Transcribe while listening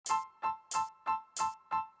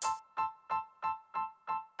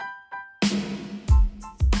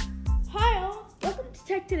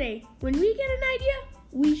Tech Today. When we get an idea,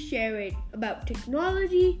 we share it about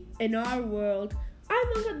technology in our world. I'm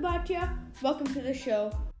Angad Bhatia. Welcome to the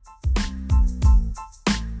show.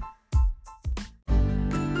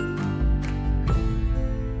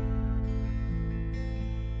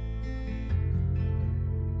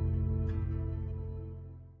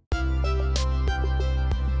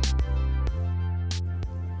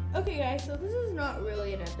 Okay guys, so this is not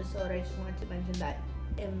really an episode. I just wanted to mention that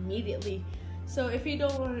immediately. So if you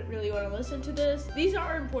don't really want to listen to this, these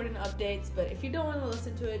are important updates, but if you don't want to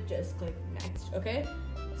listen to it, just click next, okay?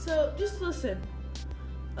 So just listen.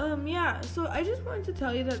 So I just wanted to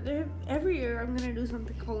tell you that every year I'm going to do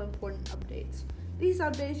something called important updates. These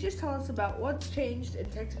updates just tell us about what's changed in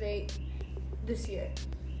Tech Today this year.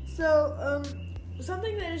 So,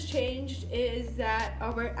 something that has changed is that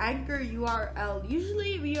our Anchor URL,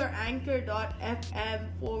 usually we are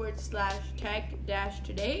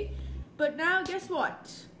anchor.fm/tech-today, but now guess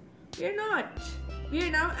what? We're not. We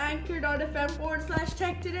are now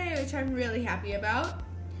anchor.fm/tech-today, which I'm really happy about.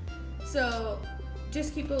 So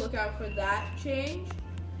just keep a lookout for that change.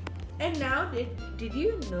 And now, did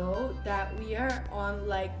you know that we are on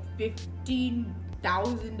like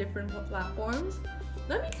 15,000 different platforms?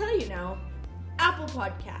 Let me tell you now. Apple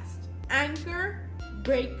Podcast, Anchor,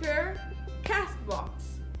 Breaker,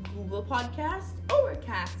 Castbox, Google Podcast,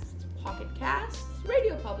 Overcast, Pocket Casts,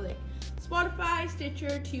 Radio Public, Spotify,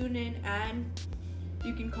 Stitcher, TuneIn, and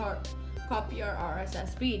you can copy our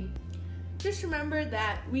RSS feed. Just remember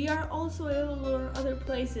that we are also available on other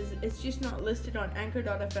places. It's just not listed on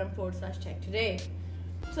anchor.fm/tech-today.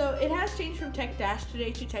 So it has changed from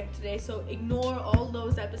tech-today to tech today. So ignore all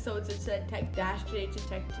those episodes that said tech-today to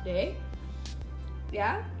tech today.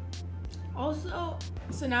 Yeah. Also,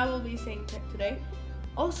 so now we'll be saying Tech Today.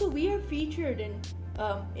 Also, we are featured in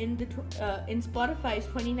Spotify's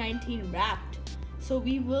 2019 Wrapped. So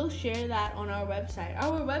we will share that on our website.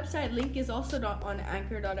 Our website link is also on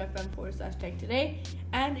anchor.fm/tech-today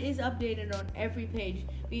and is updated on every page.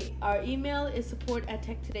 Our email is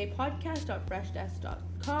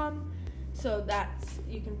support@techtodaypodcast.freshdesk.com. So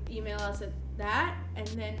you can email us at that, and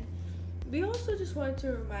then we also just wanted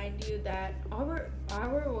to remind you that our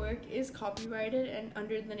work is copyrighted and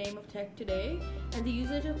under the name of Tech Today, and the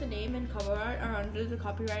usage of the name and cover art are under the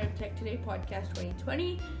copyright of Tech Today Podcast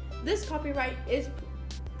 2020. This copyright is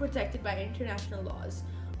protected by international laws.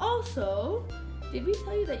 Also, did we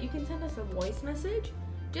tell you that you can send us a voice message?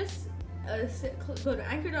 Just go to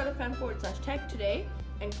anchor.fm/tech-today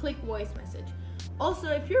and click voice message. Also,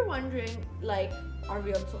 if you're wondering, like, are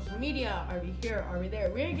we on social media? Are we here? Are we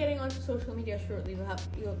there? We're getting onto social media shortly. We're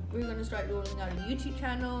going to start rolling out a YouTube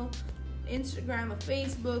channel, Instagram, a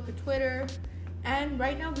Facebook, a Twitter, and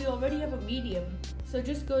right now we already have a Medium. So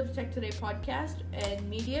just go to Tech Today Podcast and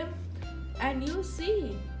Medium, and you'll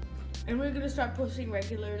see. And we're going to start posting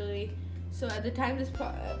regularly. So at the time this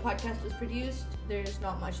podcast was produced, there's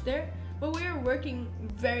not much there, but we're working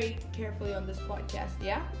very carefully on this podcast,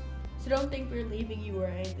 yeah? So don't think we're leaving you or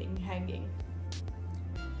anything hanging.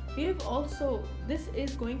 We have also, this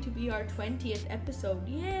is going to be our 20th episode.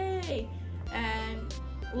 Yay! And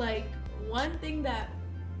like, one thing that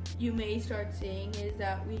you may start seeing is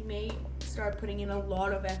that we may start putting in a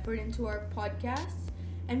lot of effort into our podcasts,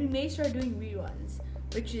 and we may start doing reruns,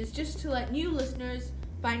 which is just to let new listeners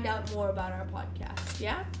find out more about our podcast,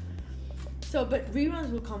 yeah? So, but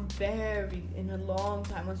reruns will come in a long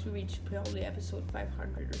time, once we reach probably episode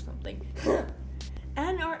 500 or something.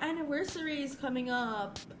 And our anniversary is coming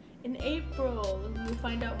up in April. We'll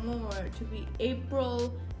find out more, to be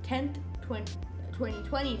April 10th,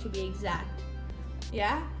 2020 to be exact.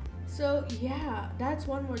 Yeah? So, yeah, that's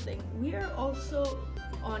one more thing. We are also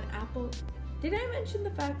on Apple. Did I mention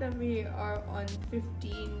the fact that we are on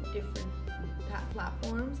 15 different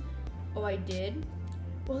platforms? Oh, I did?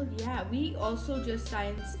 Well, yeah, we also just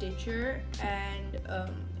signed Stitcher and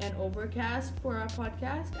Overcast for our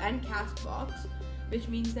podcast, and Castbox, which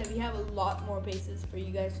means that we have a lot more places for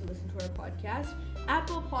you guys to listen to our podcast.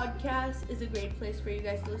 Apple Podcasts is a great place for you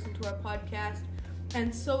guys to listen to our podcast,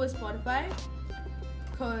 and so is Spotify,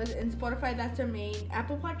 because in Spotify, that's our main.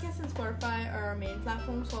 Apple Podcasts and Spotify are our main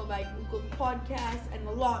platforms, followed by Google Podcasts and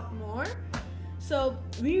a lot more. So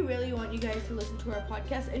we really want you guys to listen to our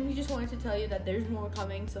podcast, and we just wanted to tell you that there's more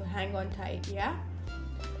coming, so hang on tight, yeah?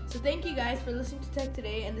 So thank you guys for listening to Tech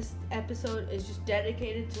Today, and this episode is just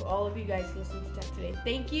dedicated to all of you guys listening to Tech Today.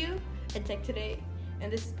 Thank you, and Tech Today,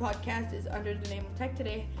 and this podcast is under the name of Tech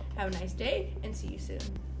Today. Have a nice day, and see you soon.